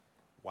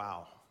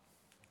Wow.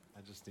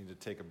 I just need to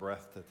take a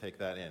breath to take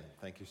that in.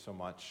 Thank you so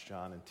much,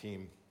 John and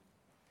team.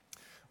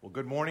 Well,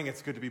 good morning.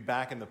 It's good to be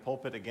back in the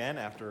pulpit again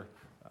after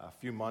a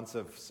few months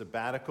of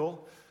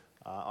sabbatical.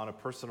 On a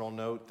personal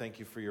note, thank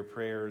you for your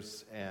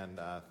prayers and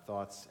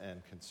thoughts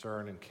and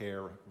concern and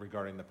care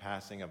regarding the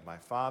passing of my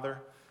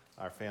father.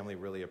 Our family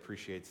really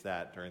appreciates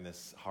that during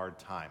this hard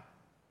time.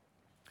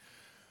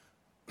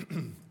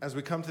 As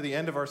we come to the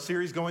end of our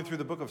series going through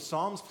the book of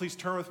Psalms, please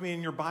turn with me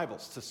in your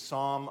Bibles to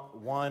Psalm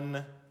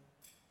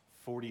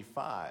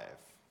 145.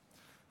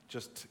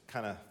 Just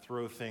kind of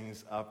throw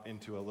things up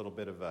into a little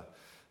bit of a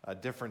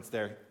difference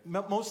there.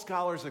 Most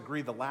scholars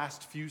agree the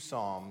last few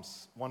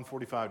Psalms,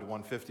 145 to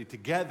 150,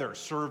 together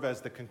serve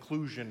as the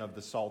conclusion of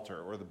the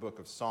Psalter or the book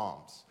of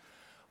Psalms.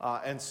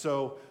 And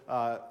so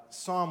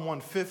Psalm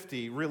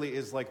 150 really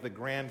is like the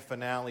grand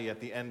finale at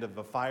the end of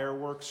a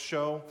fireworks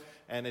show.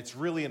 And it's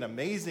really an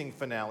amazing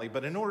finale.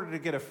 But in order to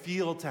get a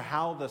feel to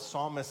how the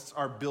psalmists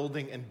are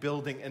building and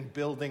building and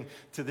building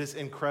to this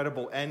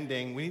incredible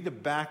ending, we need to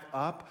back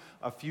up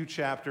a few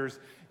chapters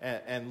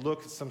and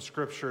look at some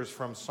scriptures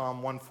from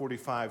Psalm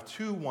 145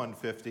 to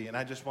 150. And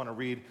I just want to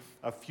read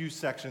a few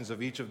sections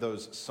of each of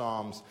those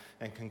Psalms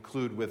and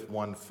conclude with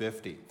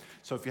 150.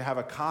 So if you have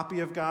a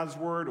copy of God's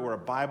Word or a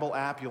Bible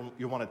app,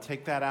 you'll want to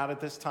take that out at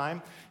this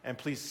time. And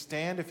please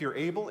stand, if you're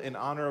able, in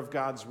honor of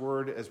God's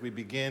Word as we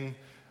begin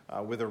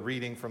with a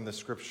reading from the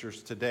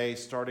scriptures today,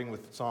 starting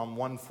with Psalm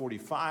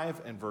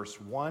 145 and verse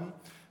 1.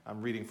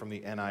 I'm reading from the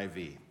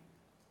NIV.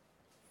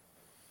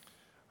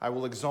 I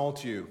will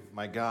exalt you,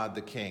 my God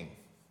the King.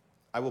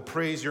 I will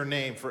praise your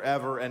name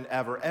forever and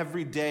ever.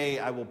 Every day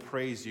I will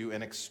praise you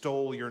and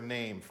extol your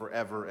name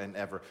forever and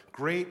ever.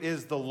 Great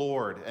is the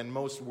Lord and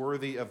most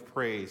worthy of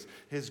praise.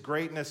 His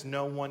greatness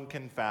no one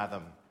can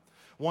fathom.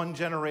 One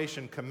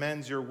generation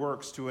commends your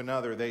works to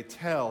another. They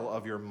tell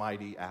of your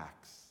mighty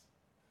acts.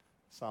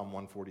 Psalm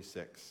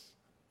 146.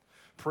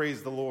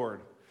 Praise the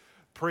Lord.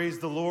 Praise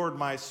the Lord,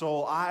 my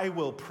soul. I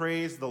will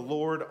praise the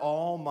Lord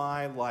all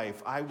my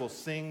life. I will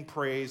sing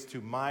praise to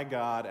my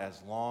God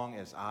as long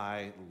as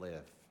I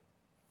live.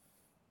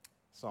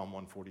 Psalm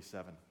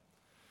 147.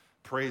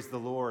 Praise the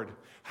Lord.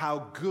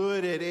 How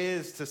good it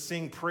is to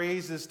sing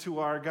praises to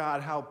our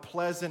God. How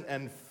pleasant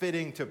and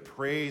fitting to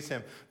praise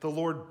him. The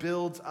Lord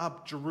builds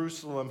up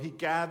Jerusalem. He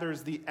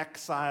gathers the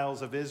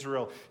exiles of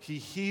Israel. He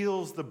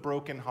heals the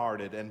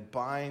brokenhearted and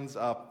binds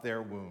up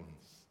their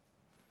wounds.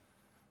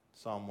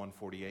 Psalm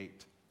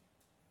 148.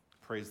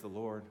 Praise the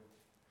Lord.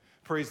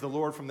 Praise the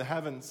Lord from the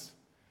heavens.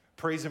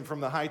 Praise him from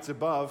the heights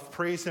above.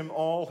 Praise him,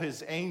 all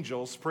his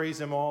angels.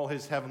 Praise him, all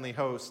his heavenly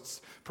hosts.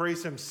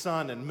 Praise him,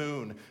 sun and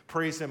moon.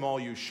 Praise him,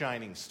 all you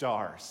shining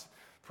stars.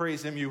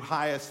 Praise him, you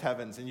highest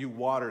heavens and you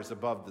waters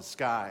above the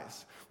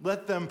skies.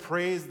 Let them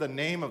praise the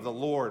name of the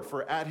Lord,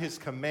 for at his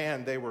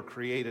command they were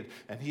created,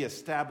 and he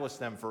established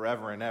them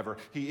forever and ever.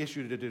 He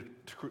issued a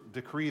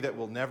decree that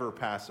will never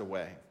pass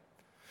away.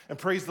 And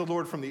praise the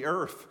Lord from the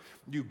earth,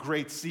 you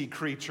great sea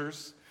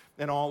creatures,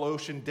 and all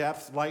ocean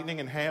depths, lightning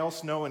and hail,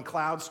 snow and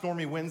clouds,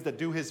 stormy winds that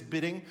do his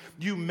bidding,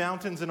 you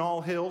mountains and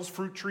all hills,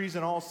 fruit trees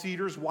and all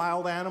cedars,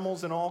 wild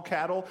animals and all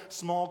cattle,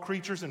 small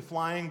creatures and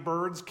flying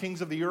birds,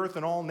 kings of the earth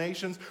and all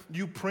nations,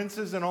 you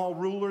princes and all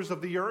rulers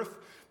of the earth,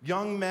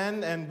 young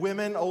men and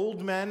women,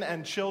 old men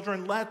and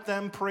children, let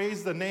them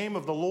praise the name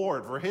of the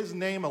Lord, for his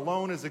name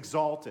alone is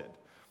exalted,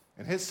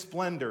 and his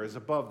splendor is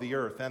above the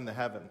earth and the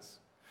heavens.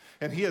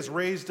 And he has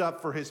raised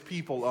up for his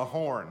people a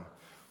horn,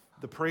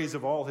 the praise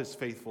of all his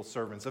faithful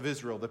servants of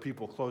Israel, the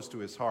people close to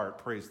his heart.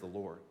 Praise the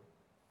Lord.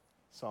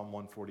 Psalm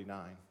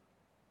 149.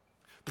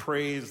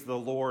 Praise the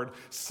Lord.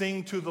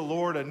 Sing to the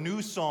Lord a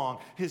new song,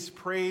 his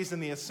praise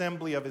in the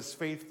assembly of his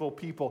faithful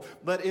people.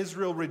 Let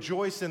Israel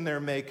rejoice in their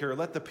Maker.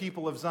 Let the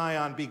people of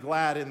Zion be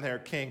glad in their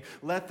King.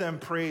 Let them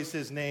praise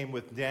his name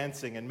with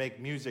dancing and make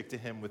music to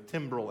him with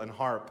timbrel and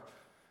harp.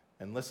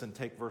 And listen,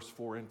 take verse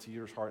 4 into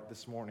your heart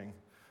this morning.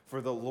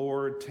 For the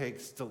Lord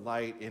takes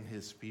delight in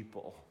his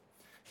people.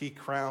 He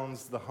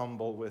crowns the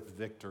humble with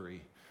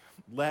victory.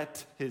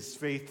 Let his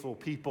faithful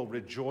people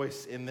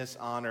rejoice in this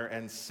honor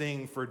and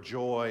sing for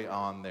joy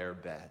on their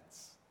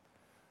beds.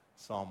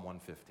 Psalm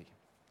 150.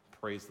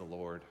 Praise the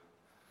Lord.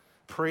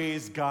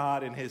 Praise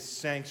God in his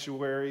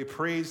sanctuary.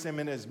 Praise him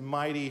in his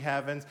mighty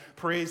heavens.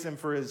 Praise him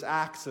for his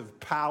acts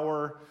of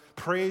power.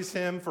 Praise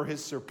him for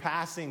his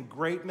surpassing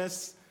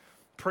greatness.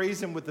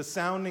 Praise him with the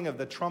sounding of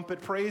the trumpet.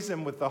 Praise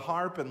him with the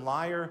harp and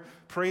lyre.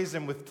 Praise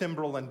him with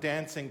timbrel and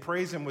dancing.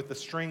 Praise him with the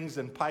strings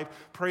and pipe.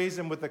 Praise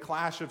him with the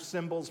clash of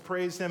cymbals.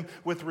 Praise him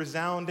with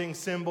resounding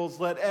cymbals.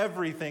 Let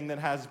everything that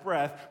has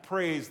breath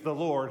praise the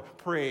Lord.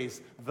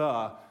 Praise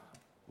the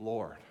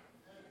Lord.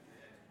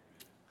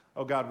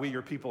 Oh God, we,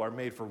 your people, are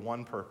made for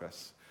one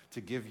purpose: to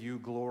give you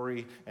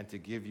glory and to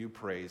give you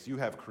praise. You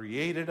have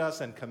created us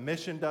and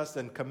commissioned us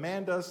and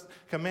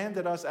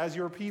commanded us as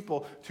your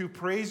people to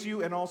praise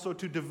you and also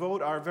to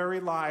devote our very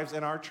lives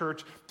and our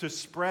church to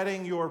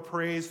spreading your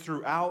praise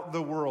throughout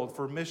the world.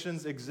 For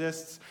missions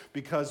exists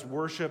because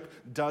worship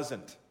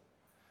doesn't.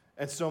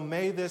 And so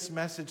may this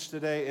message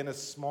today in a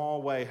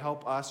small way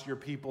help us, your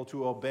people,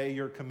 to obey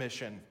your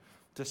commission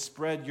to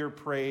spread your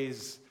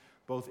praise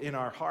both in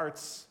our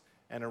hearts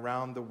and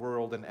around the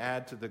world and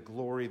add to the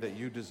glory that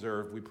you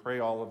deserve. We pray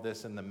all of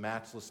this in the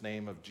matchless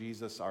name of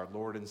Jesus, our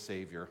Lord and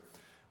Savior.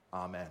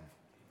 Amen.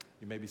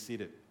 You may be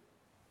seated.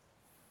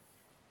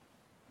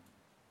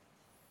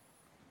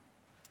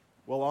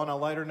 Well, on a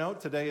lighter note,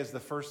 today is the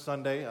first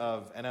Sunday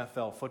of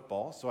NFL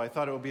football, so I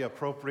thought it would be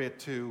appropriate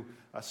to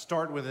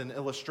start with an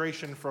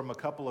illustration from a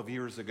couple of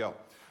years ago.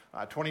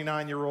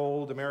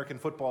 29-year-old American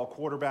football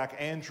quarterback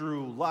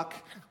Andrew Luck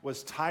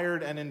was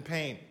tired and in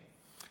pain.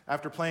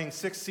 After playing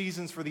 6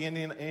 seasons for the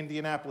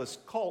Indianapolis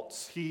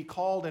Colts, he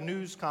called a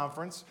news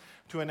conference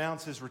to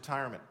announce his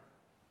retirement.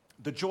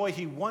 The joy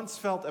he once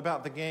felt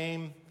about the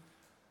game,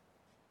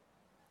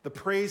 the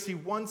praise he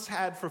once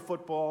had for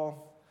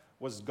football,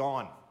 was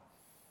gone.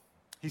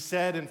 He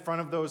said in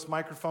front of those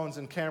microphones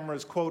and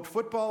cameras, quote,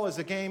 "Football is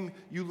a game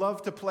you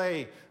love to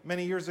play."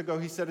 Many years ago,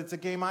 he said, "It's a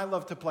game I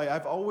love to play.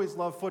 I've always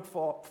loved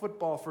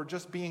football for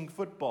just being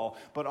football."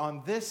 But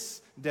on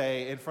this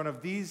day, in front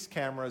of these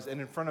cameras and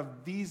in front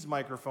of these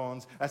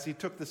microphones, as he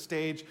took the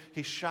stage,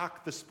 he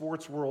shocked the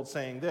sports world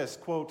saying this,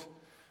 quote,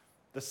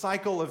 "The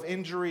cycle of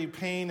injury,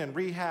 pain, and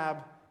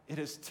rehab, it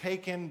has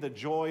taken the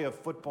joy of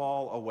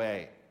football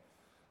away.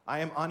 I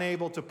am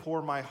unable to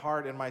pour my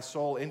heart and my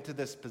soul into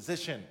this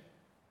position."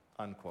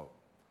 Unquote.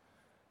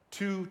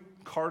 Two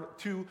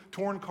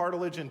torn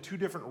cartilage in 2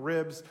 different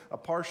ribs, a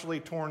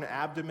partially torn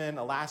abdomen,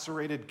 a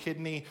lacerated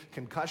kidney,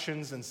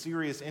 concussions, and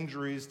serious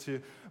injuries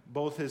to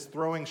both his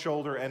throwing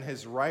shoulder and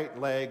his right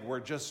leg were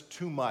just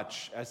too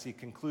much, as he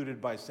concluded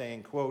by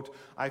saying, quote,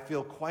 "I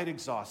feel quite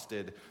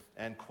exhausted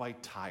and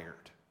quite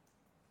tired."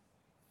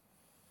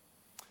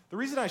 The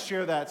reason I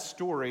share that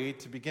story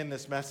to begin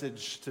this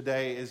message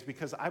today is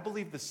because I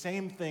believe the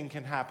same thing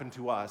can happen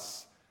to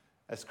us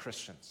as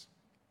Christians.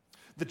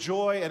 The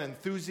joy and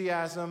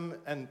enthusiasm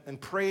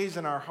and praise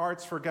in our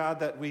hearts for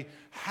God that we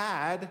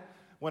had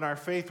when our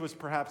faith was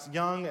perhaps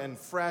young and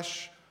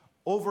fresh,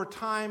 over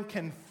time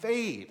can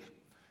fade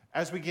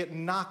as we get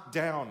knocked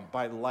down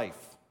by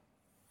life.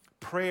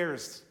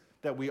 Prayers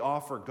that we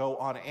offer go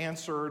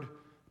unanswered.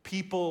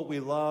 People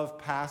we love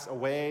pass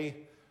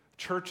away.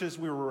 Churches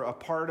we were a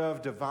part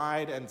of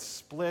divide and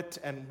split,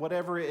 and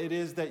whatever it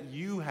is that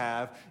you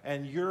have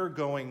and you're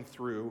going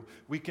through,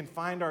 we can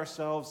find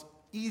ourselves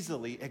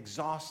easily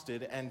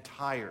exhausted and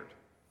tired.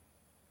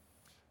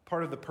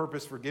 Part of the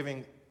purpose for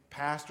giving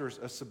pastors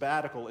a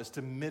sabbatical is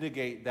to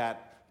mitigate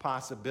that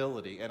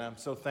possibility, and I'm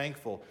so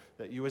thankful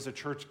that you as a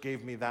church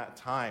gave me that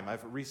time.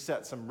 I've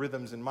reset some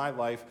rhythms in my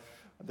life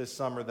this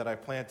summer that I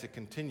plan to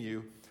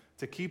continue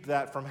to keep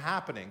that from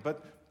happening.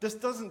 But this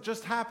doesn't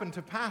just happen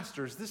to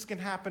pastors. This can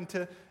happen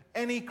to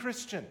any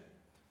Christian.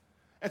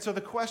 And so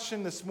the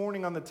question this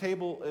morning on the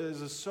table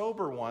is a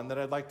sober one that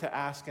I'd like to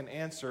ask and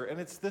answer,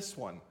 and it's this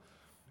one.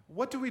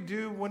 What do we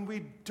do when we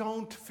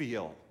don't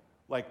feel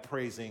like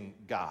praising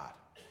God?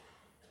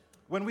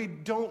 When we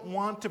don't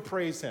want to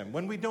praise Him?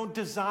 When we don't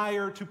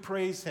desire to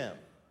praise Him?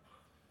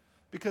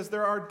 Because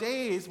there are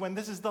days when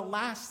this is the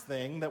last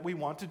thing that we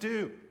want to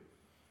do.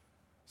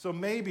 So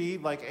maybe,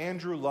 like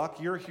Andrew Luck,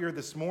 you're here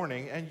this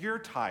morning and you're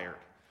tired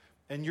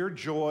and your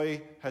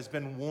joy has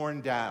been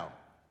worn down.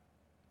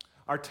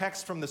 Our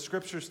text from the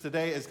scriptures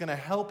today is going to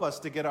help us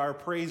to get our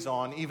praise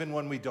on even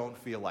when we don't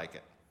feel like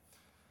it.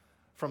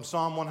 From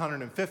Psalm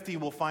 150,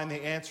 we'll find the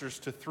answers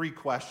to 3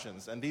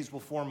 questions, and these will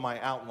form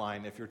my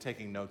outline if you're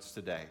taking notes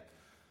today.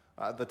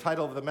 The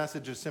title of the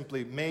message is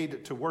simply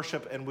Made to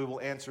Worship, and we will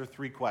answer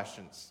 3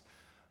 questions.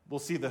 We'll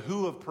see the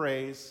who of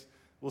praise,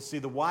 we'll see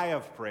the why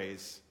of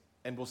praise,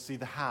 and we'll see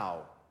the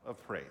how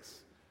of praise.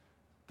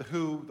 The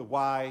who, the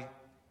why,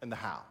 and the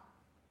how.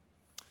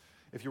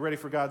 If you're ready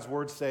for God's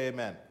word, say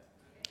amen.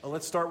 Well,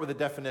 let's start with a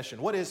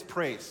definition. What is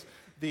praise?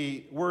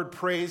 The word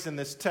praise in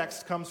this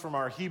text comes from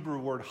our Hebrew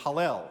word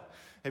hallel.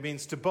 It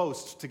means to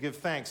boast, to give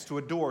thanks, to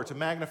adore, to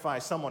magnify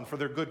someone for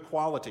their good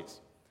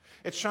qualities.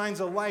 It shines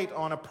a light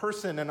on a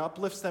person and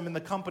uplifts them in the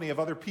company of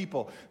other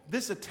people.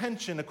 This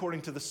attention,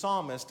 according to the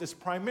psalmist, is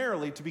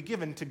primarily to be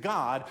given to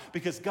God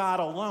because God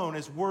alone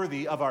is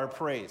worthy of our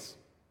praise.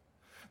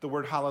 The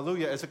word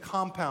hallelujah is a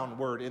compound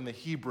word in the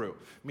Hebrew,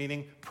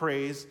 meaning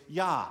praise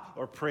Yah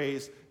or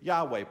praise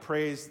Yahweh,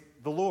 praise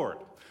the Lord.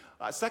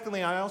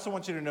 Secondly, I also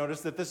want you to notice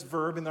that this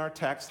verb in our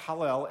text,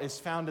 hallel, is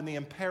found in the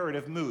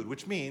imperative mood,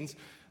 which means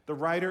the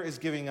writer is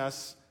giving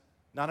us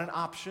not an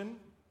option,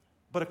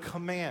 but a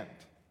command.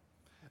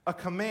 A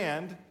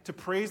command to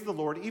praise the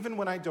Lord even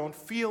when I don't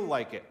feel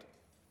like it.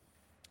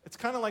 It's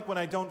kind of like when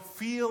I don't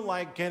feel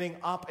like getting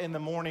up in the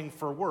morning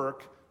for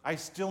work, I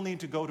still need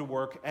to go to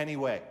work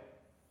anyway.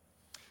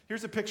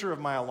 Here's a picture of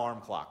my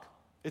alarm clock.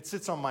 It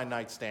sits on my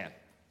nightstand.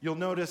 You'll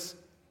notice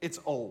it's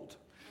old.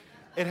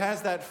 It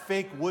has that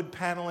fake wood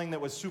paneling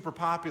that was super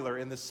popular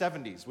in the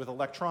 70s with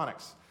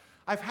electronics.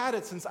 I've had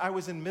it since I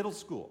was in middle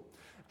school.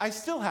 I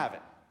still have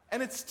it,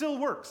 and it still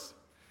works.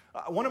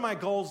 One of my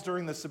goals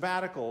during the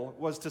sabbatical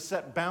was to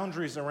set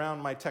boundaries around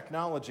my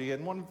technology,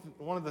 and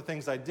one of the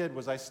things I did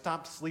was I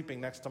stopped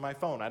sleeping next to my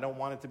phone. I don't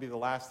want it to be the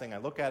last thing I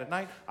look at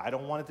night. I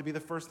don't want it to be the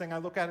first thing I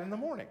look at in the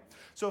morning.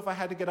 So if I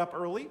had to get up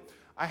early,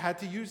 I had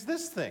to use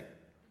this thing.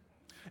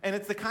 And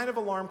it's the kind of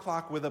alarm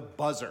clock with a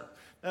buzzer.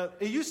 Now,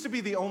 it used to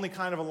be the only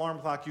kind of alarm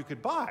clock you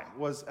could buy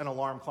was an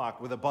alarm clock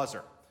with a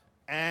buzzer.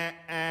 Does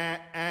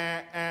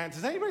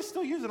anybody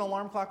still use an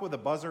alarm clock with a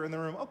buzzer in the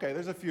room? Okay,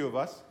 there's a few of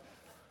us.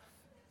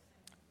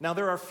 Now,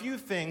 there are few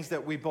things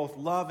that we both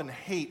love and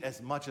hate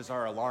as much as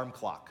our alarm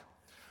clock.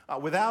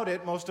 Without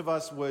it, most of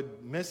us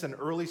would miss an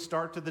early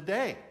start to the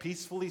day,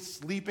 peacefully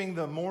sleeping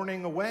the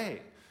morning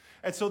away.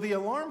 And so the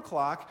alarm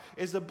clock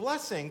is a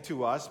blessing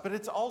to us, but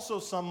it's also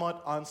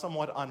somewhat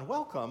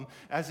unwelcome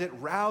as it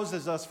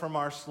rouses us from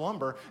our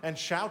slumber and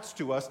shouts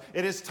to us,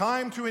 "It is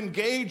time to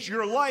engage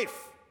your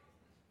life."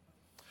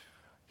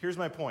 Here's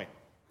my point.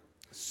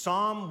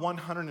 Psalm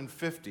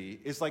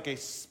 150 is like a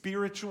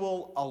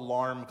spiritual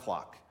alarm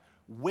clock,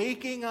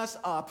 waking us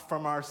up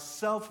from our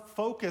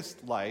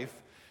self-focused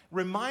life,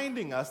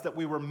 reminding us that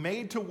we were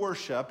made to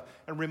worship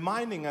and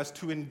reminding us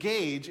to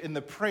engage in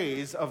the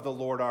praise of the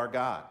Lord our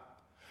God.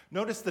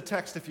 Notice the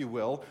text, if you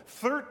will.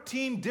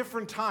 13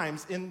 different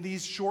times in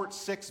these short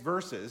 6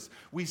 verses,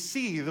 we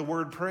see the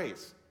word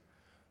praise.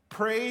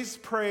 Praise,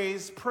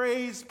 praise,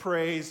 praise,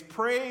 praise,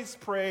 praise,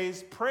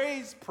 praise,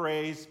 praise,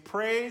 praise,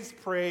 praise,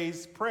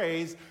 praise,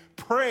 praise,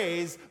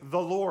 praise the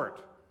Lord.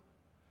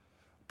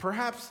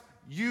 Perhaps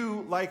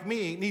you, like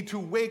me, need to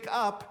wake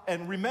up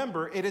and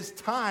remember it is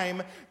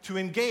time to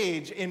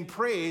engage in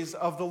praise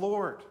of the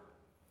Lord.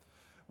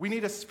 We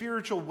need a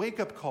spiritual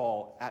wake-up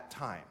call at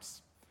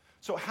times.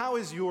 So how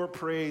is your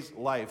praise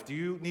life? Do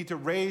you need to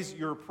raise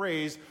your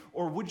praise,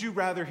 or would you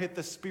rather hit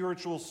the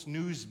spiritual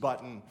snooze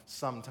button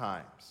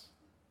sometimes?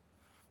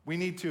 We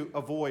need to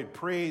avoid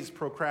praise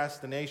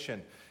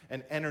procrastination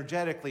and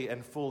energetically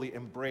and fully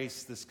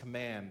embrace this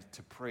command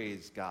to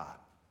praise God.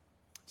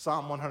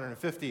 Psalm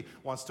 150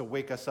 wants to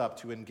wake us up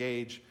to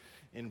engage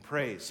in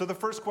praise. So the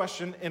first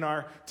question in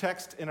our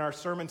text, in our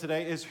sermon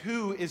today, is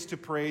who is to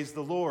praise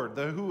the Lord?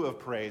 The who of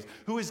praise.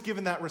 Who is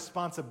given that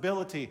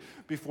responsibility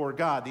before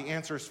God? The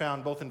answer is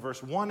found both in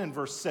verse 1 and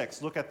verse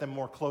 6. Look at them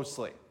more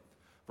closely.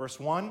 Verse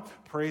 1,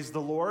 praise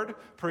the Lord,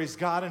 praise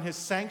God in his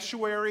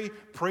sanctuary,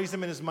 praise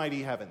him in his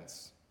mighty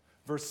heavens.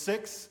 Verse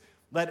 6,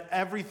 let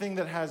everything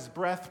that has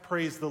breath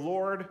praise the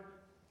Lord,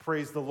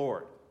 praise the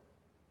Lord.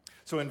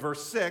 So in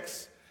verse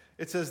 6,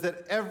 it says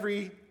that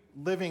every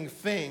living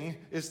thing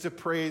is to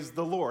praise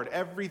the Lord.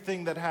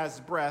 Everything that has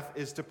breath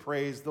is to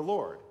praise the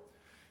Lord.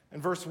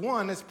 And verse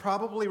 1 is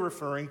probably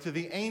referring to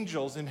the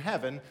angels in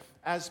heaven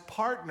as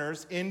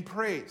partners in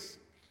praise.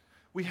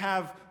 We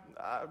have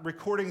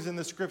recordings in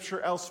the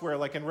scripture elsewhere,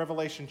 like in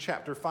Revelation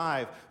chapter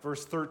 5,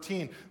 verse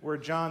 13, where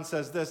John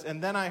says this,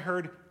 and then I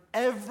heard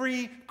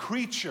every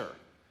creature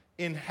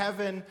in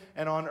heaven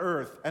and on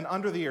earth and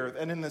under the earth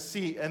and in the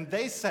sea, and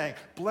they sang,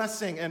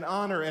 blessing and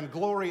honor and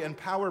glory and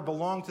power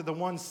belong to the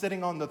one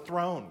sitting on the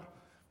throne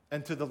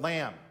and to the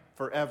Lamb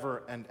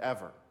forever and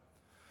ever.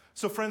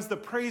 So friends, the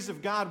praise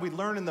of God we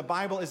learn in the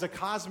Bible is a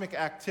cosmic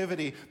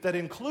activity that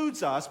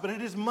includes us, but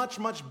it is much,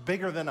 much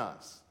bigger than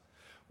us.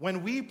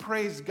 When we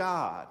praise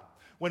God,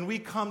 when we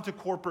come to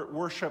corporate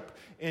worship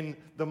in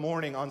the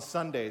morning on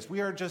Sundays,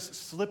 we are just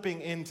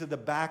slipping into the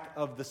back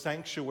of the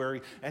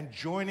sanctuary and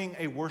joining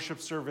a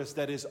worship service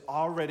that is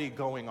already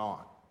going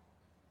on.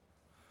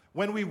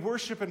 When we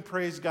worship and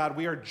praise God,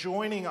 we are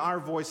joining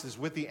our voices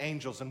with the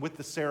angels and with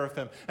the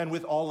seraphim and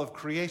with all of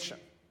creation.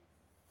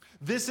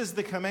 This is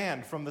the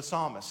command from the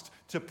psalmist,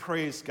 to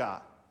praise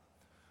God.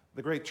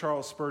 The great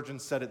Charles Spurgeon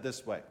said it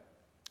this way.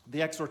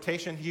 The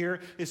exhortation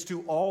here is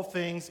to all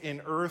things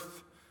in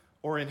earth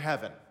or in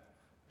heaven.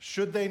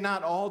 Should they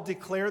not all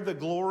declare the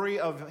glory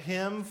of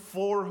him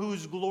for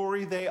whose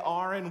glory they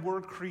are and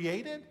were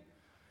created?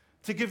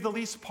 To give the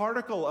least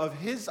particle of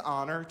his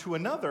honor to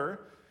another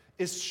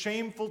is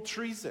shameful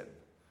treason.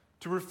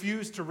 To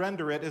refuse to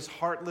render it is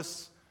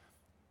heartless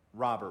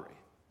robbery.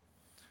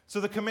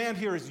 So the command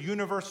here is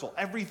universal,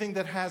 everything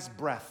that has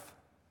breath.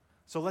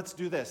 So let's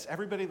do this.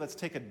 Everybody, let's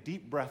take a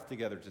deep breath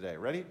together today.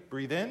 Ready?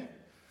 Breathe in.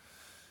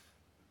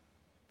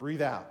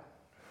 Breathe out.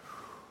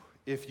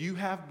 If you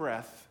have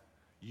breath,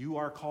 you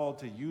are called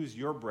to use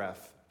your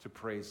breath to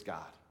praise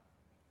God.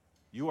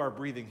 You are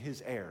breathing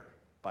his air,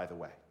 by the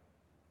way.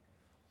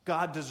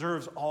 God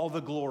deserves all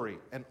the glory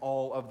and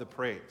all of the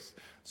praise.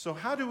 So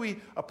how do we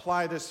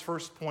apply this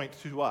first point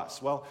to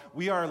us? Well,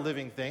 we are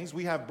living things.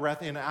 We have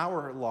breath in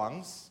our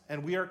lungs,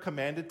 and we are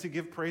commanded to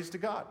give praise to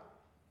God.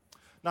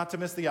 Not to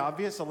miss the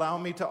obvious, allow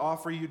me to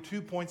offer you 2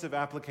 points of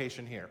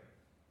application here.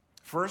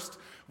 First,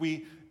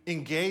 we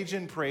engage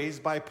in praise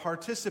by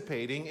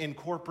participating in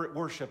corporate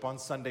worship on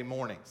Sunday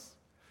mornings.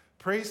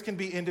 Praise can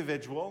be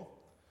individual.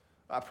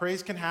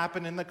 Praise can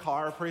happen in the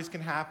car. Praise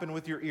can happen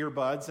with your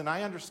earbuds, and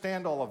I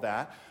understand all of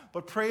that.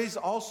 But praise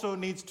also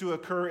needs to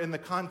occur in the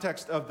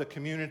context of the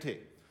community.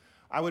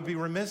 I would be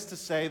remiss to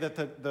say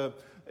that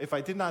if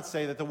I did not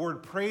say that the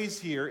word praise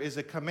here is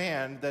a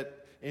command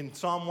that in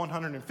Psalm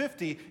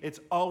 150, it's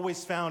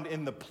always found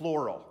in the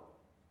plural.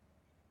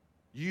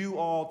 You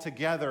all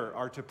together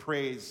are to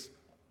praise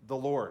the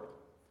Lord.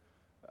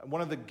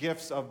 One of the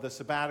gifts of the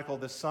sabbatical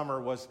this summer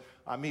was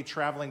me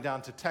traveling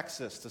down to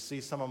Texas to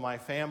see some of my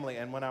family.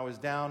 And when I was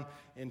down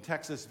in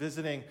Texas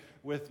visiting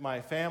with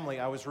my family,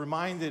 I was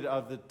reminded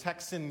of the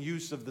Texan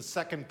use of the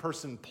second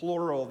person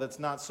plural that's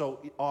not so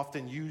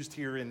often used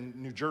here in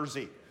New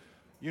Jersey.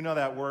 You know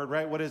that word,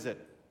 right? What is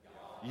it?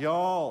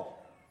 Y'all.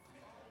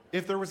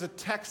 If there was a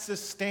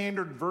Texas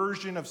standard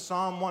version of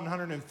Psalm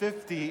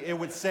 150, it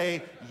would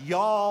say,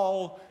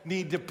 y'all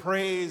need to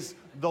praise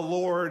the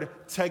Lord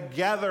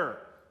together.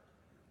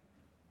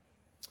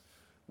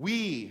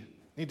 We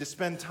need to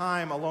spend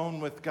time alone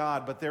with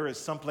God, but there is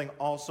something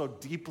also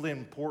deeply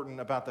important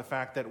about the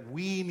fact that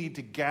we need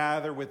to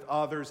gather with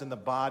others in the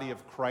body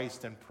of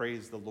Christ and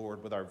praise the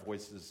Lord with our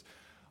voices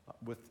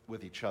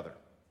with each other.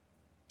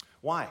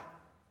 Why?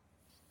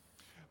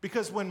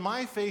 Because when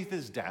my faith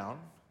is down,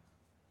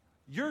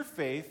 your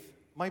faith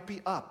might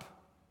be up.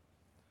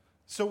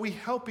 So we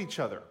help each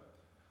other.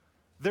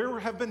 There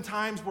have been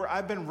times where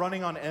I've been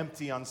running on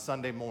empty on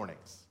Sunday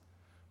mornings.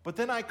 But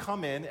then I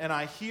come in and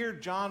I hear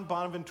John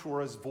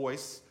Bonaventura's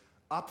voice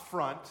up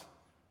front,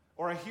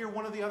 or I hear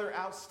one of the other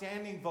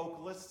outstanding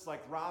vocalists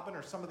like Robin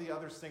or some of the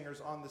other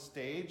singers on the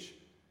stage,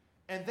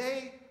 and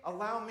they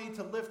allow me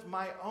to lift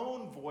my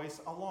own voice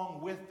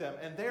along with them,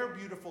 and their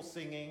beautiful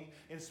singing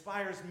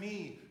inspires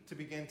me to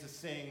begin to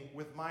sing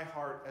with my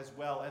heart as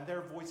well, and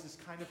their voices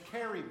kind of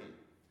carry me.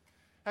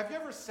 Have you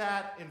ever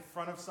sat in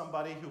front of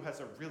somebody who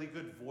has a really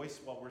good voice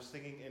while we're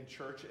singing in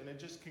church, and it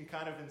just can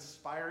kind of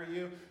inspire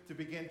you to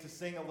begin to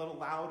sing a little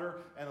louder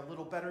and a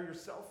little better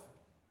yourself?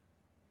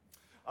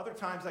 Other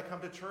times I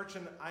come to church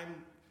and I'm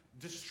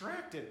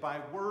distracted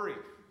by worry,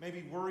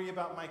 maybe worry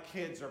about my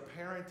kids or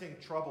parenting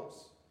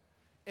troubles.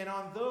 And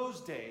on those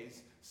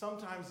days,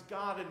 sometimes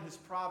God in his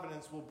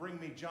providence will bring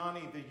me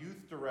Johnny, the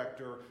youth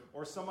director,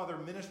 or some other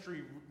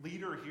ministry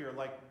leader here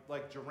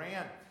like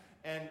Joran.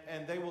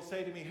 And they will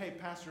say to me, hey,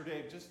 Pastor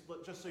Dave,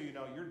 just so you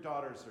know, your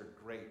daughters are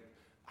great.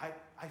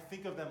 I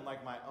think of them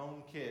like my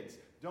own kids.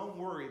 Don't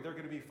worry, they're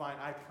going to be fine.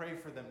 I pray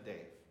for them,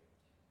 Dave.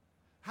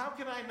 How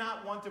can I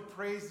not want to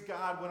praise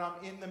God when I'm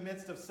in the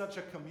midst of such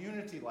a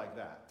community like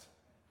that?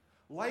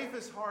 Life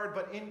is hard,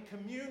 but in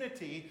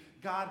community,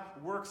 God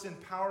works in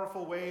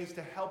powerful ways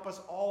to help us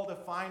all to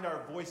find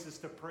our voices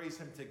to praise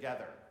him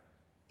together,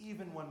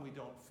 even when we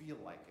don't feel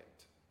like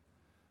it.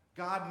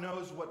 God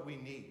knows what we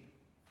need.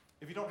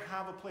 If you don't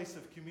have a place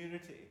of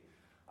community,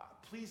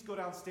 please go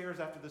downstairs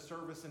after the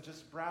service and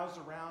just browse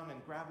around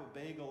and grab a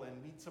bagel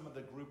and meet some of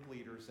the group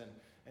leaders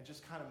and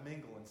just kind of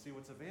mingle and see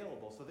what's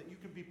available so that you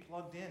can be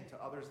plugged in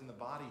to others in the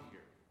body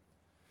here.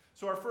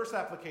 So our first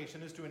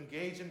application is to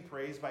engage in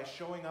praise by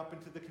showing up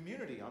into the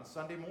community on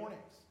Sunday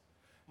mornings.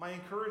 My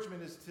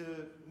encouragement is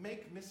to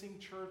make missing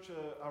church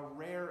a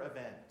rare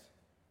event.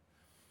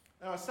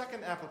 Now, a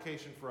second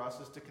application for us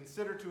is to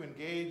consider to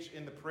engage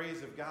in the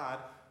praise of God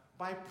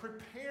by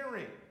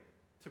preparing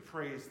to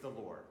praise the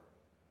Lord.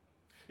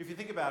 If you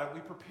think about it, we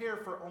prepare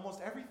for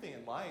almost everything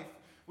in life.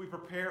 We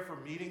prepare for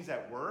meetings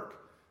at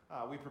work.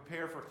 We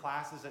prepare for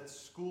classes at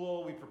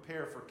school. We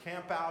prepare for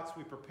campouts.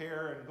 We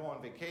prepare and go on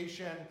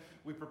vacation.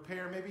 We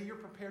prepare, maybe you're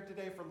prepared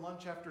today for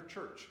lunch after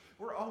church.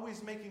 We're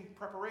always making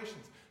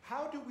preparations.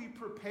 How do we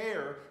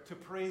prepare to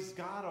praise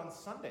God on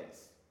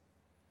Sundays?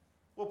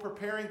 Well,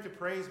 preparing to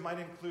praise might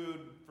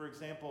include, for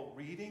example,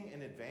 reading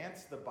in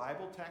advance the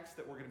Bible text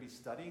that we're going to be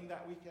studying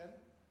that weekend,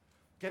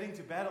 getting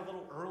to bed a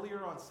little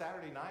earlier on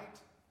Saturday night,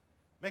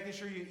 making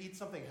sure you eat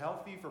something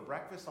healthy for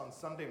breakfast on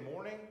Sunday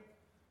morning.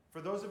 For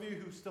those of you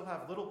who still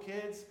have little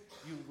kids,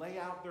 you lay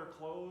out their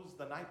clothes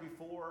the night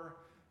before.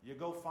 You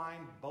go find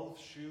both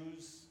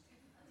shoes.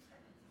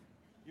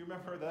 You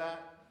remember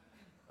that?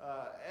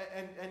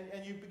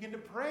 And you begin to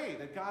pray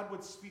that God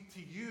would speak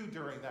to you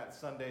during that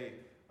Sunday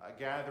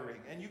gathering.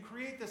 And you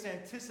create this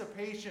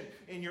anticipation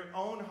in your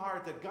own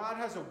heart that God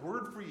has a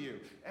word for you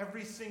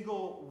every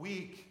single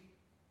week.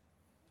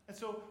 And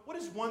so what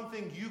is one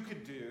thing you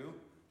could do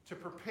to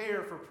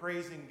prepare for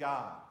praising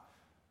God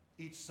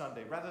each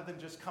Sunday rather than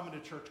just coming to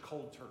church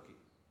cold turkey?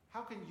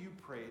 How can you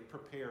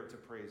prepare to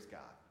praise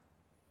God?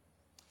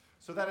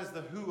 So that is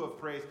the who of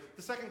praise.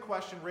 The second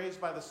question raised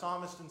by the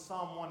psalmist in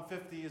Psalm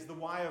 150 is the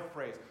why of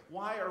praise.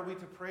 Why are we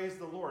to praise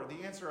the Lord?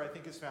 The answer, I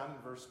think, is found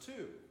in verse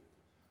 2.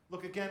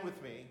 Look again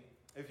with me,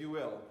 if you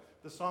will.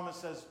 The psalmist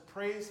says,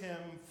 praise him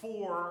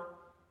for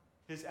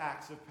his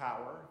acts of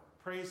power.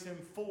 Praise him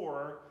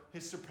for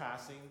his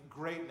surpassing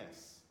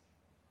greatness.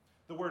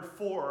 The word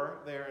for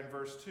there in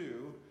verse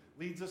 2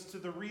 leads us to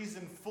the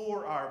reason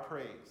for our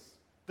praise,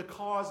 the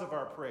cause of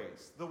our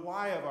praise, the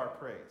why of our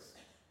praise.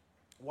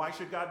 Why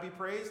should God be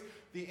praised?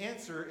 The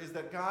answer is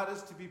that God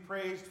is to be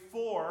praised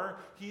for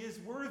he is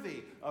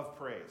worthy of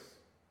praise.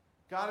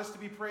 God is to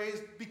be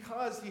praised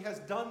because he has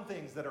done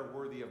things that are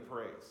worthy of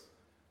praise.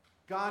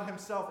 God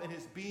himself in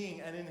his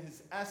being and in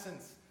his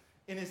essence,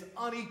 in his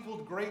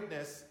unequaled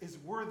greatness, is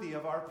worthy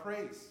of our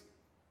praise.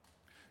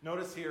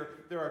 Notice here,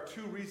 there are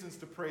two reasons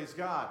to praise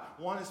God.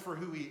 One is for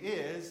who he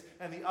is,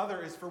 and the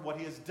other is for what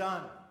he has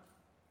done.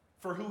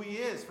 For who he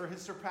is, for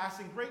his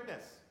surpassing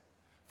greatness.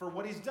 For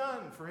what he's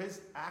done, for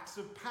his acts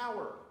of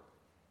power.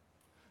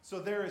 So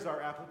there is our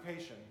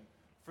application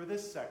for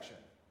this section.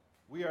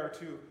 We are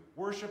to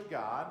worship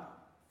God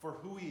for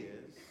who he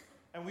is,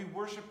 and we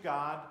worship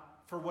God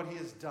for what he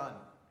has done.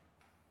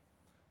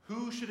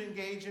 Who should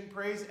engage in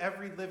praise?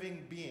 Every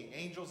living being,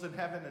 angels in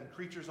heaven and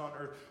creatures on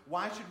earth.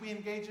 Why should we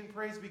engage in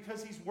praise?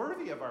 Because he's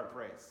worthy of our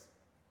praise.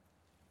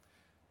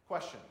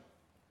 Question: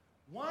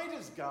 why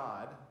does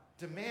God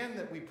demand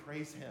that we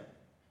praise him?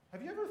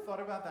 Have you ever thought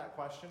about that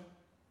question?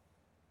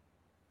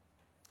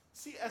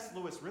 C.S.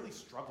 Lewis really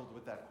struggled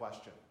with that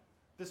question.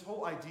 This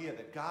whole idea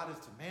that God is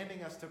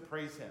demanding us to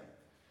praise him.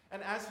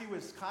 And as he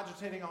was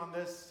cogitating on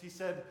this, he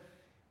said,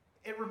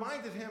 it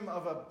reminded him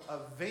of a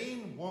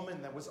vain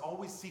woman that was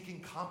always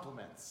seeking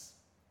compliments.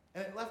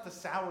 And it left a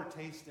sour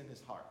taste in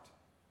his heart.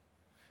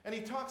 And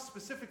he talks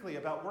specifically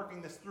about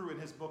working this through in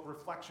his book,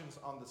 Reflections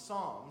on the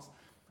Psalms.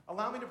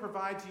 Allow me to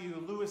provide to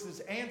you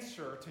Lewis's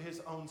answer to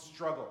his own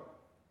struggle.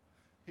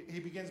 He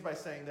begins by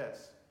saying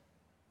this: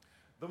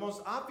 the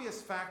most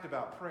obvious fact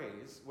about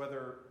praise,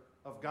 whether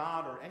of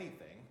God or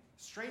anything,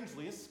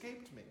 strangely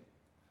escaped me.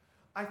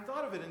 I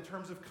thought of it in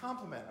terms of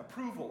compliment,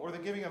 approval, or the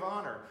giving of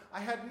honor. I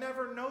had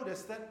never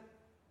noticed that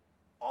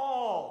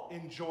all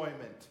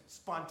enjoyment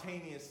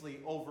spontaneously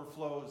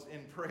overflows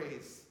in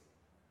praise.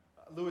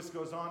 Lewis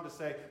goes on to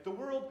say, the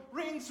world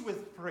rings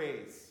with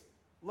praise.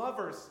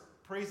 Lovers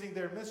praising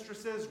their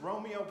mistresses,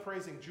 Romeo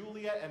praising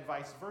Juliet, and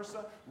vice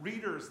versa.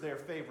 Readers their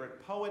favorite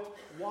poet,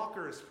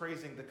 walkers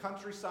praising the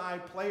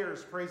countryside,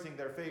 players praising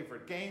their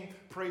favorite game,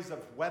 praise of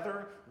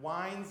weather,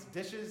 wines,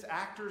 dishes,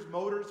 actors,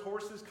 motors,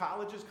 horses,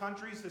 colleges,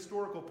 countries,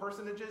 historical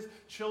personages,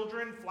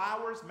 children,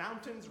 flowers,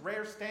 mountains,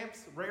 rare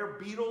stamps, rare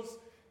beetles,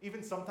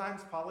 even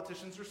sometimes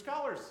politicians or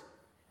scholars.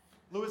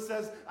 Lewis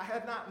says, I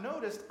had not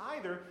noticed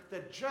either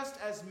that just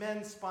as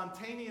men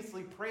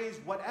spontaneously praise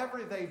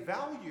whatever they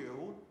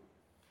value,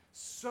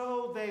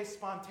 so they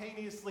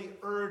spontaneously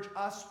urge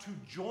us to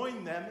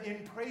join them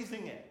in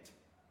praising it.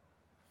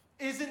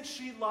 Isn't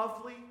she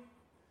lovely?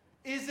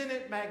 Isn't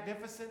it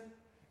magnificent?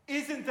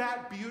 Isn't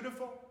that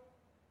beautiful?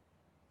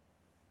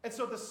 And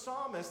so the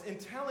psalmists, in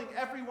telling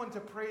everyone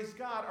to praise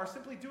God, are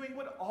simply doing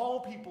what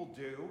all people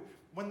do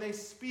when they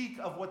speak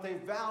of what they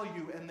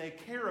value and they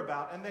care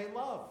about and they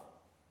love.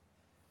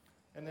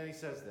 And then he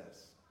says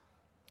this: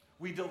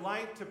 we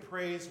delight to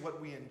praise what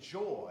we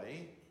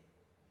enjoy,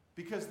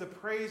 because the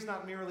praise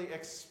not merely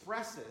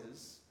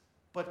expresses,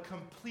 but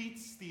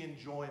completes the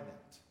enjoyment.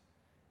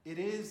 It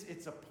is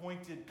its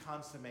appointed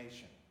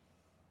consummation.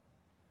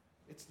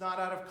 It's not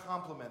out of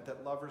compliment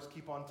that lovers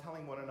keep on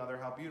telling one another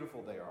how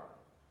beautiful they are.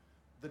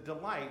 The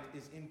delight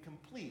is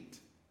incomplete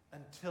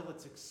until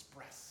it's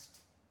expressed.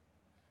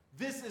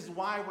 This is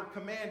why we're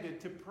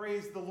commanded to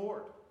praise the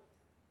Lord.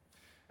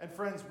 And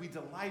friends, we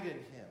delight in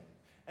him.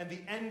 And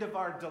the end of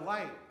our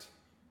delight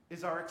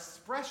is our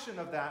expression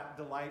of that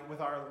delight with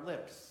our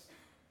lips.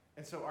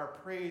 And so our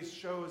praise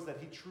shows that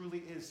he truly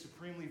is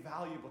supremely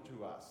valuable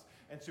to us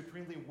and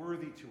supremely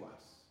worthy to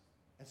us.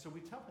 And so we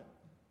tell him.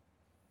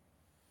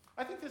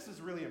 I think this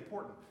is really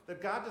important,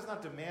 that God does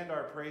not demand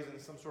our praise in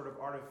some sort of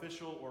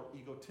artificial or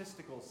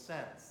egotistical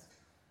sense.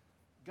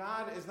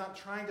 God is not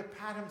trying to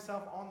pat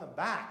himself on the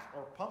back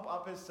or pump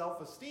up his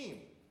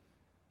self-esteem.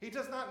 He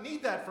does not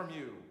need that from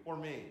you or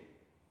me.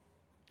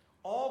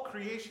 All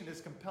creation is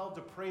compelled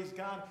to praise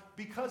God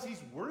because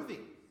he's worthy.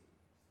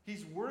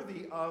 He's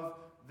worthy of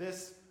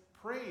this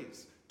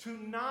praise. To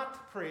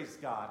not praise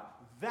God,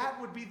 that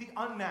would be the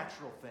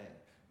unnatural thing.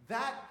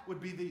 That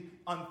would be the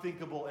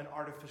unthinkable and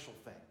artificial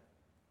thing.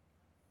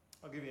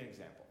 I'll give you an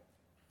example.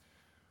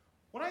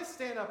 When I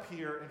stand up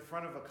here in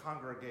front of a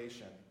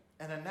congregation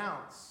and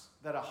announce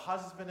that a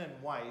husband and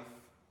wife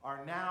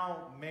are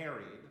now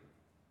married,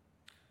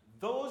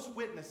 those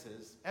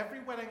witnesses,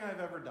 every wedding I've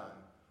ever done,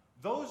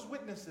 those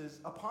witnesses,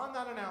 upon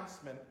that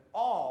announcement,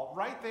 all,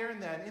 right there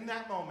and then, in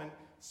that moment,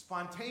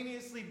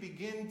 spontaneously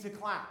begin to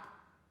clap.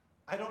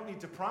 I don't need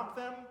to prompt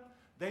them.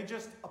 They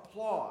just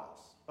applaud.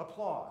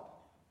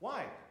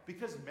 Why?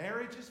 Because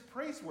marriage is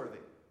praiseworthy.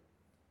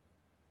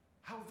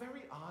 How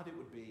very odd it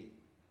would be.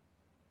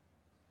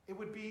 It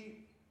would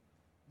be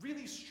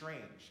really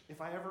strange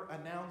if I ever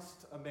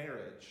announced a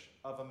marriage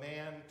of a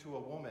man to a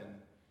woman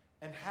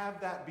and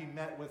have that be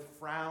met with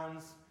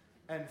frowns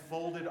and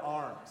folded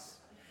arms.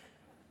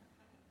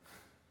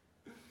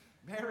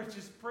 Marriage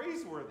is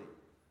praiseworthy.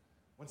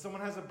 When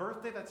someone has a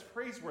birthday, that's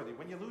praiseworthy.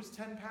 When you lose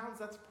 10 pounds,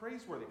 that's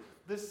praiseworthy.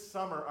 This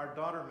summer, our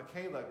daughter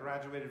Michaela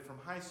graduated from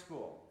high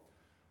school.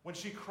 When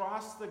she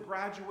crossed the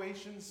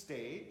graduation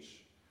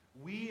stage,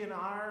 we in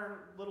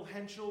our little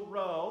Hentschel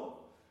row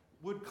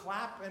would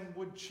clap and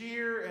would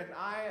cheer, and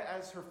I,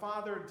 as her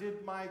father,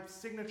 did my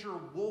signature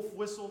wolf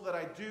whistle that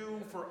I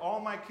do for all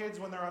my kids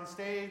when they're on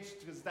stage,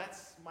 because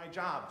that's my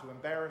job, to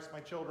embarrass my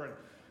children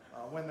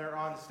when they're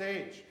on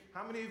stage.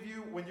 How many of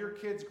you, when your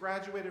kids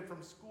graduated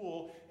from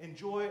school,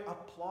 enjoy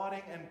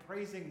applauding and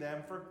praising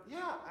them for,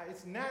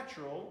 it's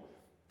natural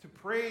To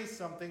praise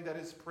something that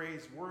is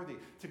praiseworthy.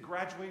 To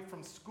graduate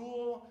from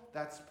school,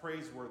 that's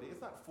praiseworthy.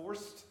 It's not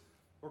forced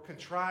or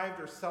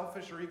contrived or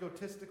selfish or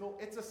egotistical.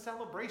 It's a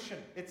celebration.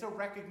 It's a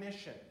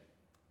recognition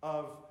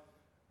of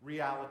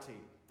reality,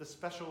 the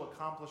special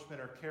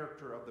accomplishment or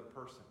character of the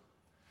person.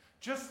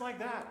 Just like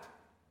that,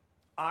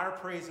 our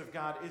praise of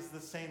God is the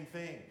same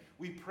thing.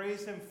 We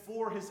praise him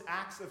for his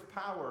acts of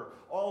power,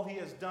 all he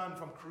has done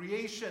from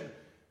creation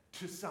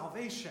to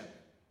salvation.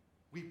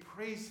 We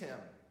praise him.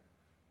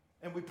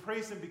 And we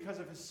praise him because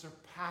of his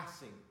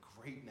surpassing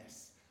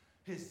greatness,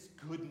 his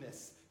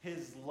goodness,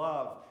 his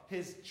love,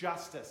 his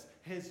justice,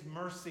 his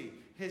mercy,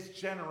 his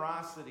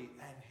generosity,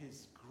 and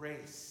his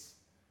grace.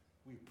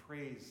 We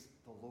praise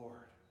the Lord.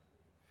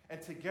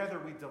 And together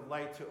we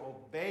delight to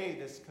obey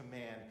this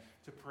command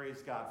to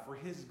praise God for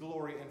his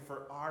glory and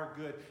for our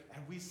good.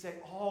 And we say,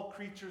 all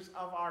creatures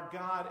of our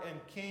God and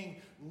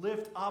King,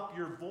 lift up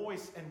your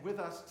voice and with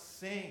us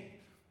sing.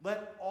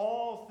 Let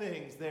all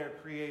things their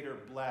Creator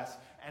bless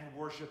and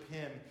worship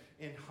him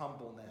in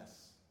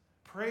humbleness.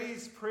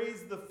 Praise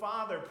the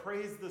Father,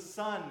 praise the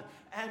Son,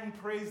 and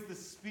praise the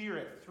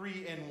Spirit,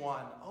 3 in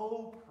 1.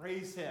 Oh,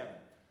 praise him.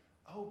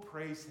 Oh,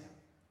 praise him.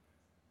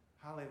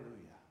 Hallelujah.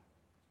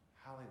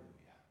 Hallelujah.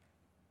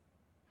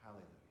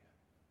 Hallelujah.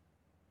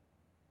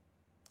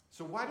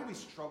 So why do we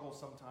struggle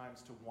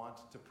sometimes to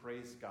want to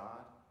praise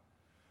God?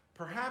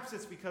 Perhaps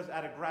it's because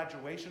at a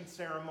graduation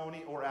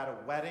ceremony or at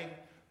a wedding,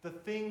 the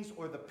things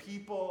or the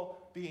people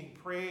being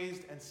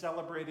praised and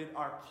celebrated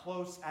are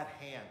close at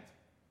hand.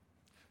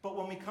 But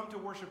when we come to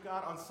worship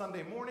God on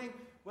Sunday morning,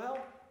 well,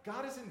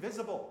 God is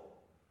invisible.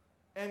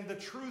 And the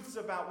truths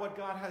about what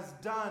God has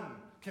done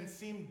can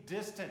seem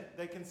distant.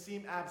 They can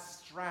seem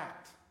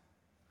abstract.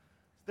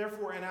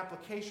 Therefore, an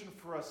application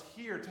for us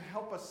here to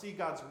help us see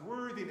God's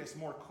worthiness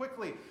more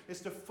quickly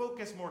is to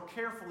focus more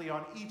carefully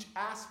on each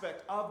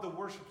aspect of the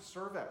worship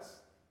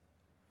service.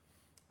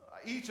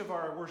 Each of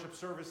our worship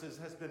services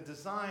has been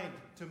designed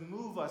to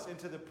move us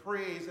into the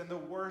praise and the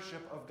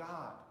worship of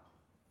God.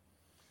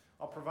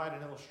 I'll provide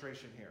an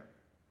illustration here.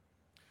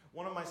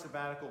 One of my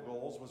sabbatical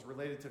goals was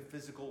related to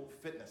physical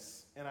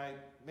fitness, and I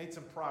made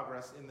some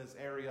progress in this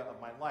area of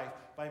my life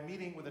by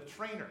meeting with a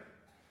trainer.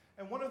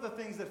 And one of the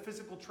things that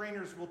physical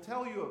trainers will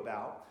tell you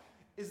about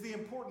is the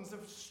importance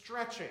of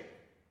stretching,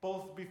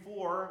 both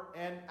before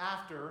and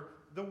after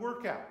the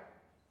workout.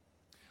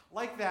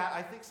 Like that,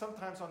 I think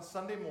sometimes on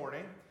Sunday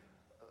morning,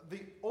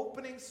 the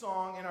opening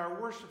song in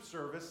our worship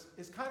service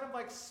is kind of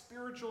like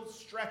spiritual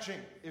stretching,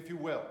 if you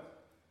will.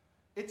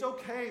 It's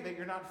okay that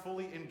you're not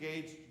fully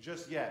engaged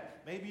just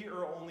yet. Maybe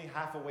you're only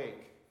half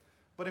awake.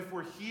 But if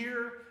we're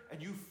here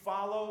and you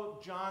follow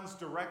John's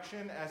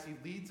direction as he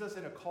leads us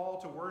in a call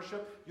to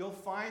worship, you'll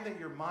find that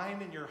your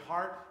mind and your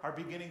heart are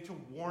beginning to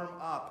warm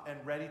up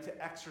and ready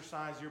to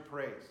exercise your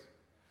praise.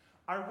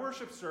 Our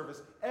worship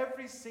service,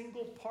 every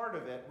single part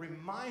of it,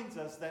 reminds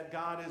us that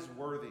God is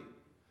worthy.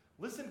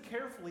 Listen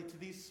carefully to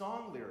these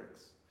song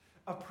lyrics.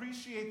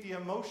 Appreciate the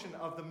emotion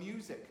of the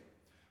music.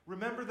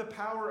 Remember the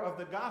power of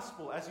the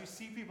gospel as you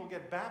see people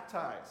get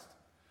baptized.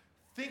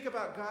 Think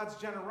about God's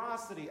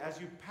generosity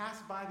as you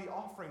pass by the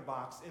offering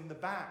box in the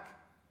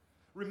back.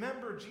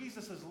 Remember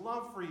Jesus'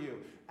 love for you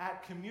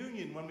at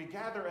communion when we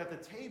gather at the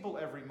table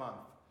every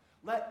month.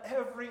 Let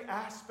every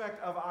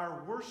aspect of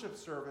our worship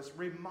service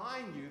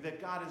remind you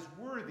that God is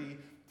worthy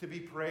to be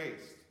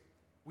praised.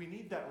 We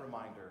need that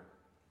reminder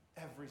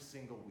every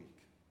single week.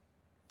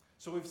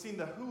 So we've seen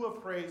the who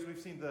of praise,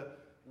 we've seen the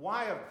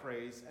why of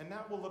praise, and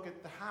now we'll look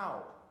at the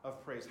how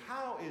of praise.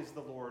 How is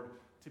the Lord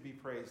to be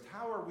praised?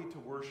 How are we to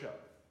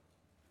worship?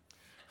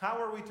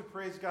 How are we to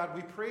praise God?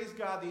 We praise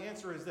God, the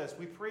answer is this.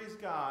 We praise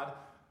God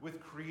with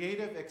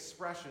creative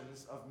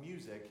expressions of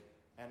music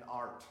and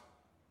art.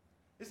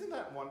 Isn't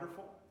that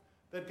wonderful?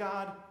 That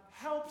God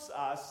helps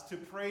us to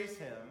praise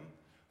him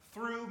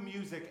through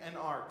music and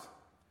art.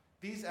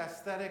 These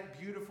aesthetic,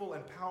 beautiful,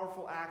 and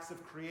powerful acts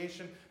of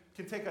creation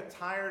can take a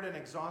tired and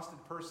exhausted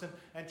person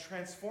and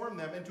transform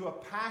them into a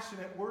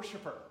passionate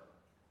worshiper.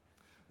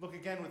 Look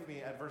again with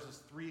me at verses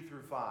 3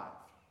 through 5.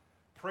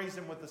 Praise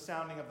him with the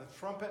sounding of the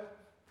trumpet.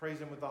 Praise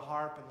him with the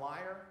harp and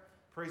lyre.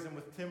 Praise him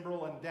with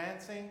timbrel and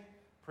dancing.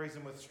 Praise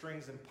him with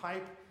strings and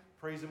pipe.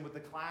 Praise him with the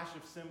clash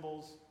of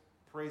cymbals.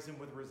 Praise him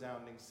with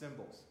resounding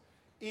cymbals.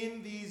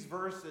 In these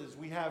verses,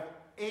 we have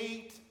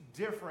 8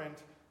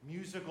 different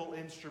musical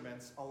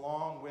instruments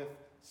along with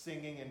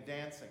singing and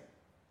dancing.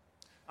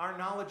 Our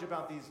knowledge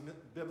about these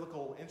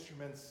biblical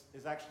instruments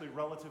is actually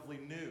relatively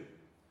new.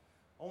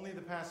 Only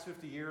the past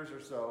 50 years or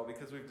so,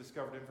 because we've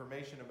discovered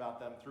information about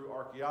them through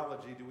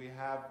archaeology, do we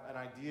have an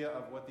idea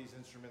of what these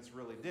instruments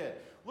really did.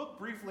 Look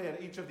briefly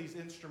at each of these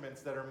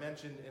instruments that are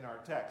mentioned in our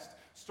text,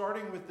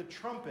 starting with the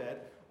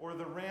trumpet or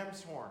the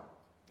ram's horn.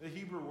 The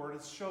Hebrew word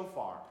is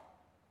shofar.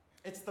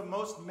 It's the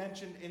most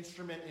mentioned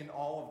instrument in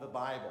all of the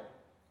Bible.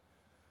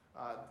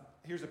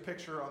 Here's a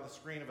picture on the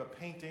screen of a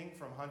painting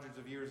from hundreds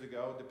of years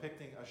ago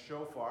depicting a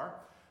shofar.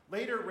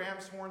 Later,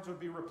 ram's horns would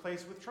be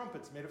replaced with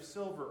trumpets made of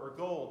silver or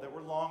gold that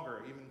were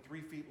longer, even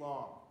 3 feet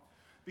long.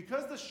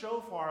 Because the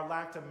shofar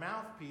lacked a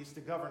mouthpiece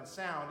to govern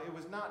sound, it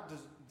was not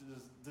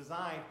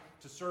designed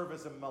to serve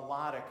as a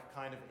melodic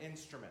kind of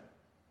instrument.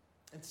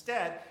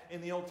 Instead, in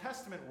the Old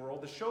Testament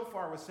world, the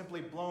shofar was simply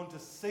blown to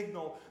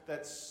signal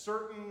that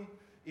certain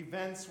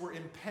events were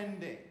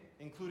impending,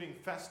 including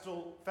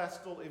festal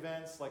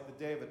events like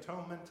the Day of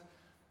Atonement.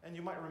 And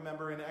you might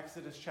remember in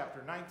Exodus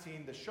chapter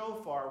 19, the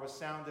shofar was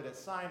sounded at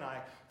Sinai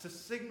to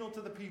signal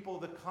to the people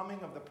the coming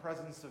of the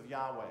presence of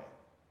Yahweh.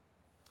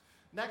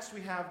 Next,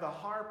 we have the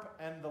harp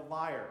and the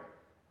lyre.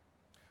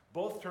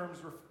 Both terms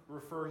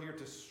refer here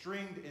to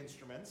stringed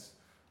instruments,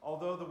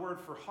 although the word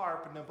for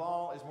harp,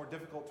 nabal, is more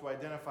difficult to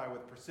identify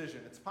with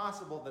precision. It's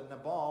possible that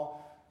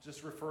nabal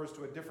just refers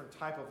to a different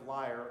type of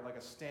lyre, like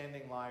a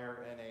standing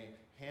lyre and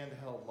a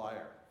handheld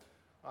lyre.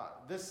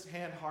 This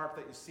hand harp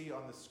that you see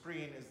on the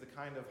screen is the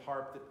kind of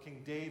harp that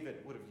King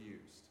David would have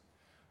used.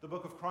 The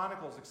book of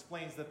Chronicles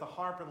explains that the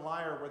harp and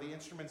lyre were the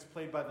instruments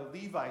played by the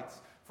Levites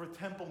for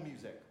temple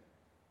music.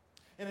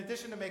 In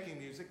addition to making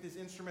music, these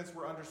instruments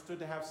were understood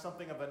to have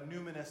something of a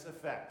numinous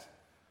effect.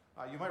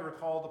 You might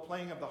recall the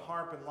playing of the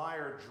harp and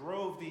lyre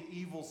drove the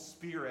evil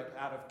spirit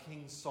out of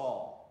King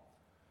Saul.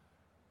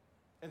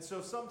 And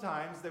so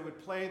sometimes they would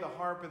play the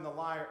harp and the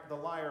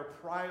lyre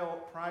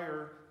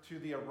prior to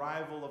the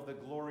arrival of the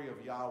glory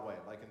of Yahweh,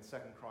 like in 2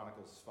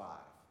 Chronicles 5.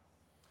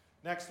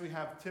 Next, we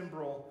have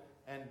timbrel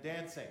and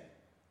dancing.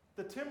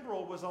 The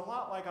timbrel was a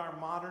lot like our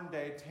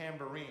modern-day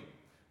tambourine.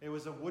 It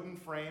was a wooden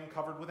frame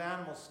covered with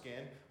animal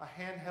skin, a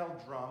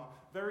handheld drum,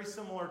 very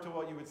similar to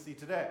what you would see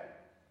today.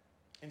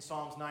 In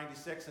Psalms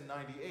 96 and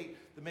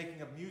 98, the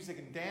making of music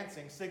and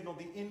dancing signaled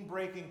the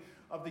inbreaking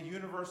of the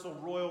universal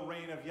royal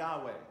reign of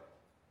Yahweh.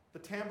 The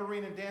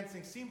tambourine and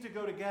dancing seem to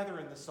go together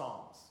in the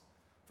Psalms.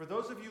 For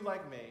those of you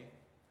like me,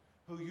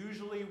 who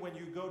usually, when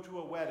you go to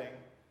a wedding,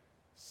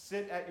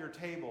 sit at your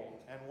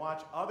table and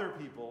watch other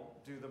people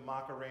do the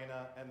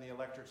Macarena and the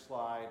electric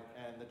slide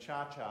and the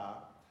cha-cha,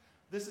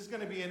 this is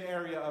going to be an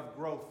area of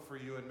growth for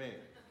you and me.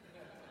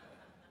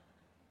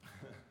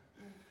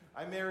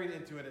 I married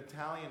into an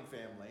Italian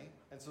family,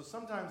 and so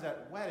sometimes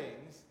at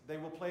weddings, they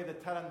will play the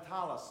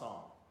Tarantella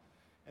song.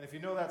 And if you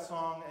know that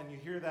song and you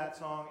hear that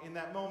song, in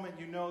that moment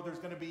you know there's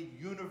going to be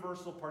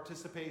universal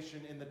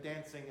participation in the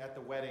dancing at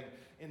the wedding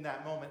in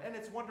that moment. And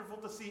it's wonderful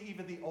to see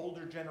even the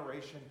older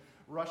generation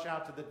rush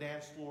out to the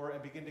dance floor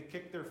and begin to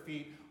kick their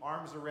feet,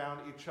 arms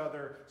around each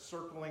other,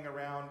 circling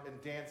around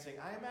and dancing.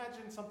 I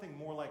imagine something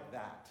more like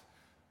that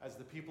as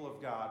the people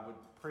of God would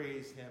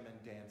praise him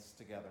and dance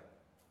together.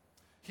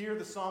 Here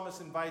the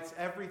psalmist invites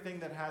everything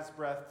that has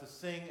breath to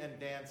sing and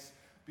dance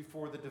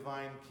before the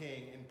divine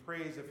King in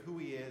praise of who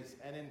he is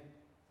and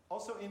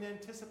also in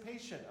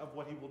anticipation of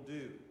what he will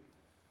do.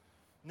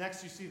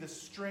 Next, you see the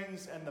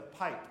strings and the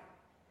pipe.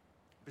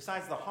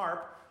 Besides the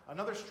harp,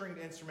 another stringed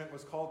instrument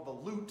was called the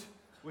lute,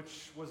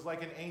 which was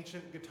like an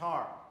ancient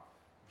guitar.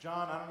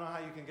 John, I don't know how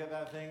you can get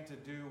that thing to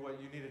do what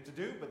you need it to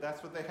do, but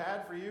that's what they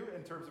had for you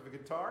in terms of a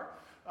guitar.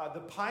 The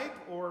pipe,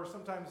 or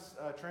sometimes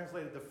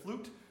translated the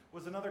flute,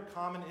 was another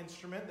common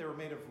instrument. They were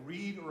made of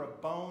reed or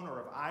of bone or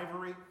of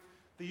ivory.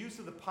 The use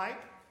of the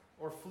pipe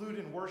or flute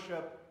in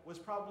worship was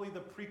probably the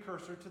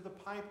precursor to the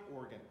pipe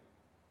organ.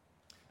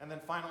 And then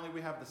finally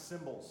we have the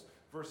cymbals.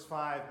 Verse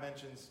 5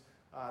 mentions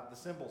the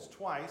cymbals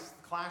twice,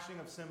 clashing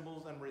of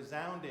cymbals and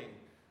resounding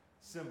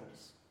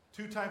cymbals.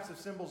 Two types of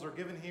cymbals are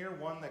given here,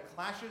 one that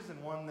clashes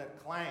and one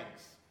that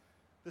clangs.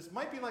 This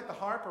might be like the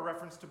harp, a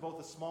reference to both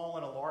a small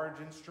and a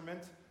large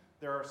instrument.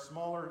 There are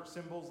smaller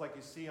cymbals like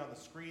you see on the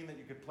screen that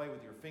you could play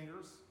with your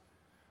fingers.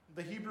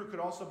 The Hebrew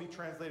could also be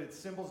translated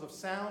cymbals of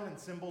sound and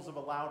cymbals of a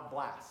loud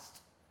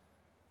blast.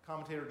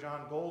 Commentator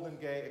John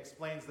Goldengay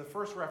explains the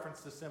first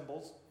reference to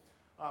cymbals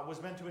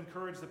was meant to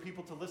encourage the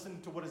people to listen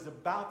to what is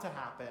about to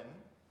happen.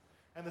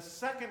 And the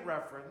second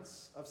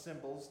reference of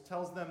cymbals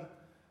tells them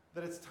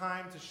that it's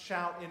time to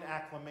shout in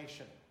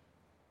acclamation.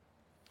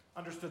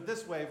 Understood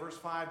this way, verse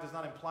 5 does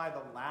not imply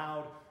the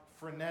loud,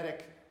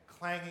 frenetic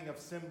clanging of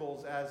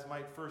cymbals as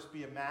might first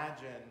be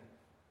imagined,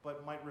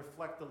 but might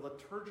reflect the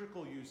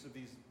liturgical use of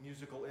these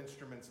musical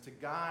instruments to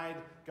guide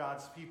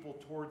God's people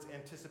towards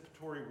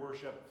anticipatory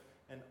worship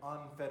and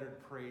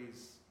unfettered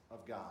praise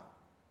of God.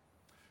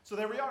 So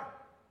there we are.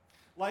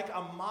 Like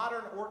a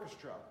modern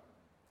orchestra,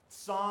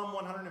 Psalm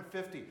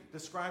 150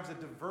 describes a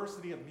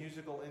diversity of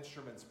musical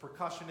instruments,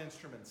 percussion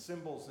instruments,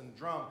 cymbals and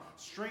drum,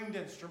 stringed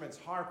instruments,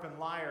 harp and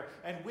lyre,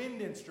 and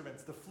wind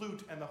instruments, the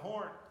flute and the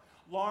horn.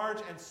 Large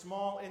and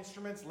small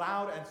instruments,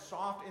 loud and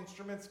soft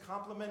instruments,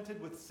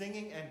 complemented with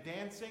singing and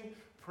dancing,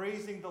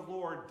 praising the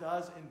Lord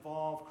does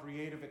involve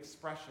creative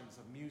expressions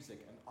of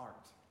music and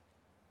art.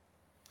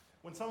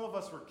 When some of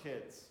us were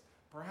kids,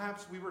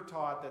 perhaps we were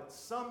taught that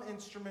some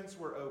instruments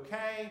were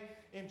okay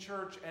in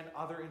church and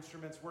other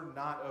instruments were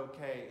not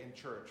okay in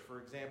church. For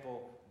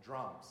example,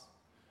 drums.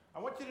 I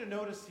want you to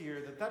notice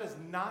here that that is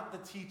not the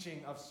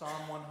teaching of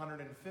Psalm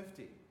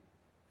 150.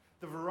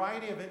 The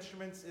variety of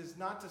instruments is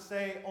not to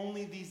say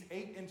only these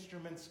 8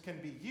 instruments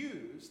can be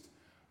used.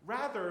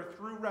 Rather,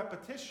 through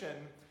repetition,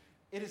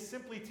 it is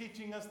simply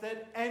teaching us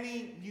that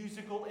any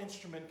musical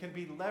instrument can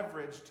be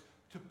leveraged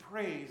to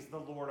praise the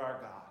Lord our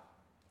God.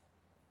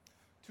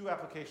 Two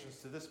applications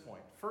to this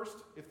point. First,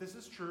 if this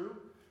is true,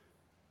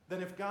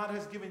 then if God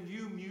has given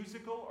you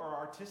musical or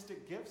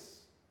artistic gifts,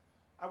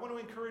 I want to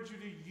encourage you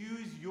to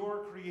use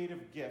your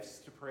creative gifts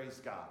to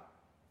praise God.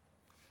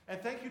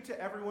 And thank you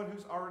to everyone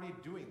who's already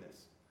doing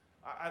this.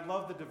 I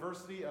love the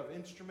diversity of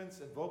instruments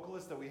and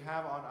vocalists that we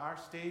have on our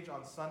stage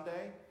on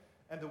Sunday,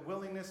 and the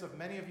willingness of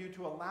many of you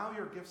to allow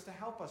your gifts to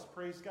help us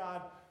praise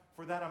God.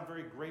 For that, I'm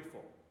very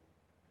grateful.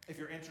 If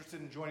you're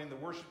interested in joining the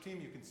worship team,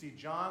 you can see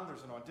John.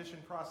 There's an audition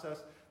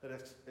process that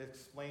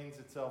explains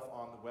itself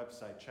on the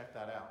website. Check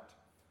that out.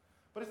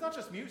 But it's not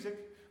just music.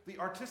 The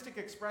artistic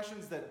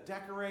expressions that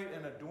decorate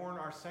and adorn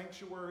our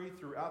sanctuary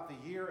throughout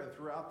the year and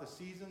throughout the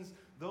seasons,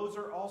 those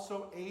are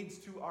also aids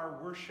to our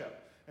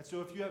worship. And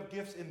so if you have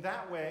gifts in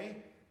that way,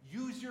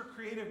 use your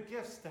creative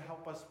gifts to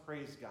help us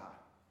praise God.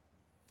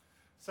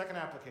 Second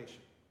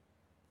application,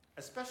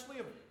 especially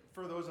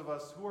for those of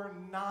us who are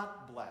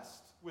not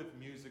blessed with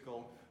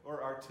musical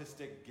or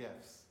artistic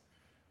gifts,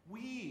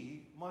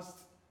 we must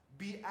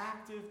be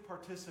active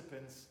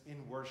participants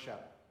in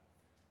worship.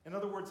 In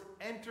other words,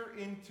 enter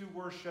into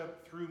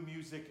worship through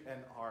music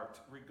and art,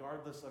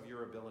 regardless of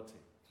your ability.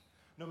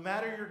 No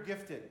matter your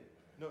gifting,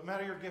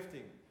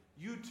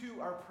 you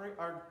too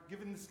are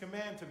given this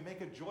command to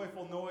make a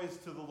joyful noise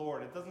to the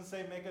Lord. It doesn't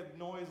say make a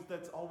noise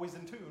that's always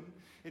in tune.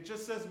 It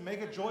just says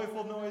make a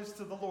joyful noise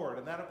to the Lord,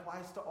 and that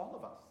applies to all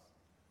of us.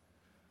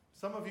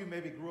 Some of you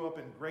maybe grew up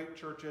in great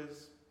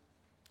churches,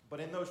 but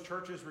in those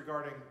churches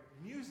regarding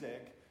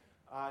music,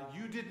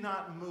 you did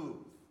not move.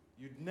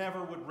 You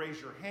never would raise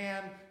your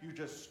hand. You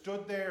just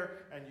stood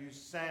there and you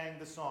sang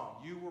the song.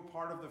 You were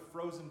part of the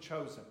frozen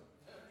chosen.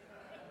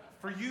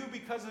 For you,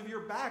 because of your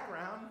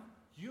background,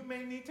 you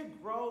may need to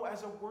grow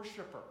as a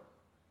worshiper.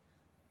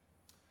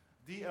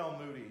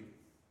 D.L. Moody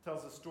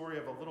tells the story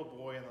of a little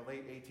boy in the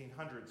late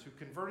 1800s who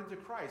converted to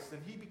Christ,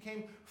 and he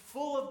became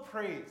full of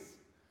praise.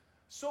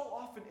 So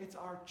often it's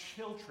our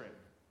children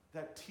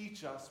that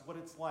teach us what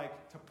it's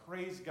like to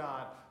praise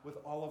God with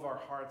all of our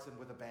hearts and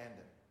with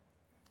abandon.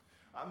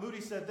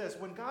 Moody said this,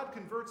 when God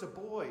converts a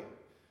boy,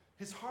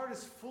 his heart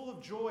is full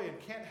of joy and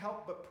can't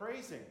help but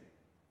praise him.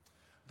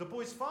 The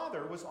boy's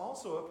father was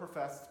also a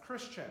professed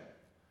Christian.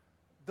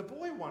 The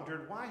boy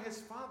wondered why his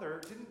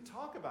father didn't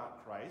talk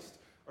about Christ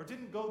or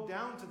didn't go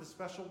down to the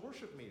special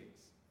worship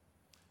meetings.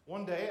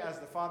 One day, as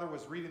the father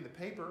was reading the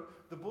paper,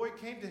 the boy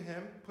came to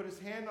him, put his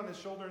hand on his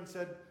shoulder and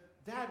said,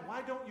 Dad,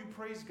 why don't you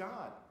praise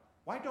God?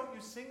 Why don't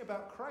you sing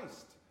about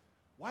Christ?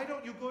 Why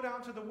don't you go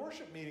down to the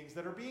worship meetings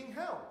that are being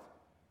held?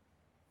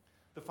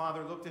 The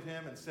father looked at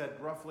him and said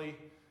gruffly,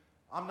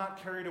 I'm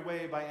not carried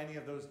away by any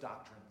of those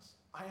doctrines.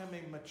 I am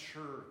a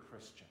mature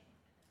Christian.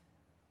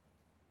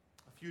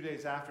 A few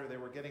days after, they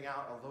were getting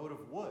out a load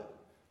of wood.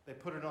 They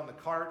put it on the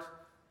cart.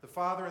 The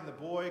father and the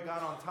boy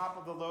got on top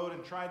of the load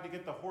and tried to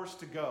get the horse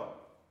to go.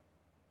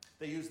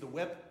 They used the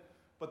whip,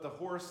 but the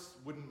horse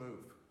wouldn't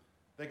move.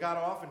 They got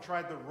off and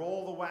tried to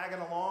roll the wagon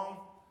along,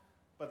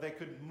 but they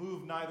could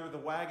move neither the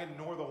wagon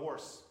nor the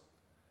horse.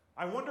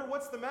 I wonder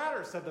what's the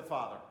matter, said the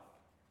father.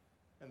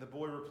 And the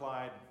boy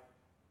replied,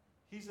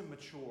 he's a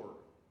mature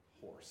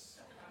horse.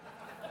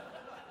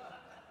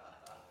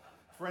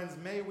 Friends,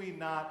 may we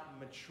not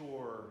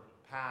mature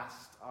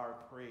past our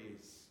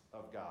praise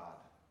of God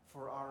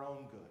for our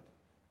own good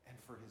and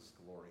for his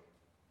glory.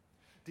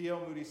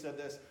 D.L. Moody said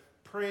this,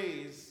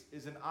 praise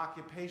is an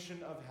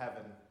occupation of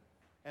heaven,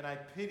 and I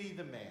pity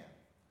the man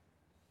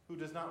who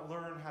does not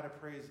learn how to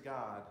praise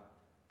God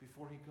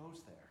before he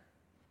goes there.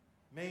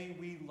 May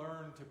we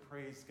learn to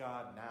praise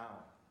God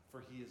now,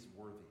 for he is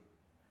worthy.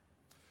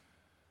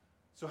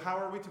 So how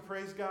are we to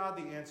praise God?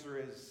 The answer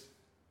is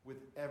with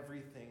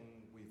everything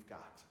we've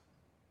got.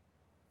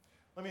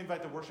 Let me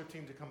invite the worship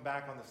team to come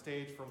back on the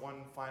stage for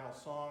one final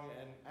song,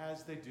 and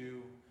as they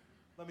do,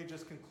 let me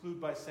just conclude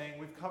by saying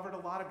we've covered a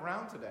lot of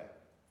ground today.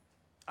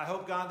 I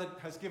hope God that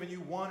has given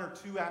you one or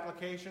two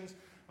applications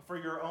for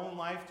your own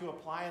life to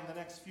apply in the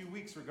next few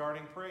weeks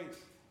regarding praise.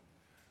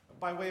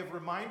 By way of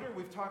reminder,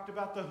 we've talked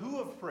about the who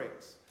of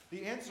praise.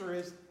 The answer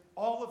is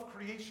all of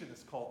creation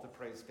is called to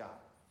praise God.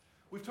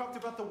 We've talked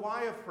about the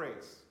why of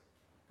praise.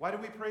 Why do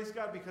we praise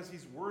God? Because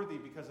he's worthy,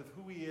 because of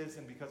who he is,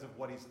 and because of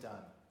what he's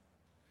done.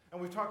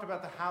 And we've talked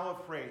about the how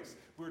of praise.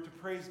 We're to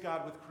praise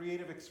God with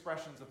creative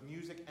expressions of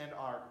music and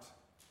art.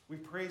 We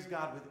praise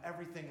God with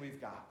everything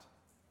we've got.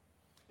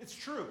 It's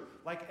true,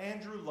 like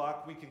Andrew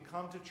Luck, we can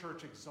come to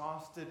church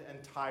exhausted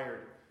and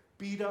tired,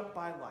 beat up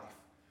by life.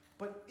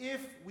 But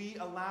if we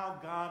allow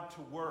God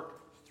to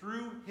work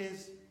through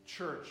his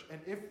church,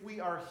 and if we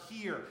are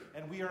here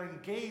and we are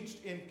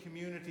engaged in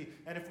community,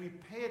 and if we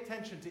pay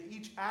attention to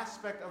each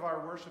aspect of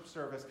our worship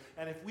service,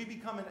 and if we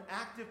become an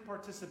active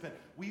participant,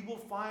 we will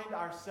find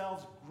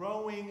ourselves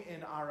growing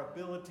in our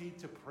ability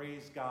to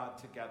praise God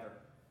together.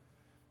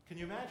 Can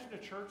you imagine a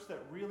church that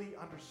really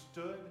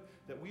understood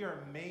that we are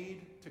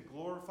made to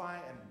glorify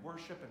and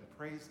worship and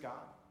praise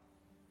God?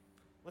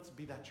 Let's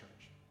be that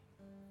church.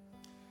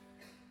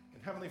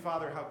 And Heavenly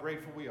Father, how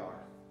grateful we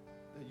are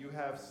that you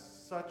have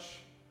such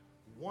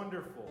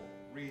wonderful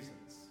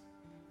reasons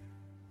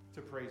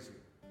to praise you.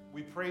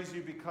 We praise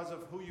you because of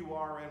who you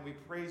are, and we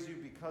praise you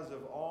because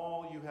of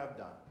all you have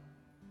done.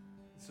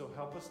 So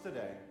help us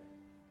today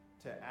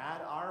to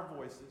add our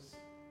voices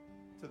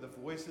to the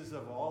voices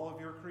of all of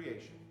your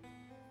creation,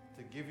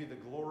 to give you the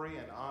glory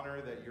and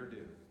honor that you're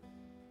due.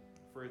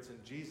 For it's in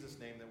Jesus'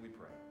 name that we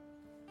pray.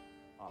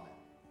 Amen.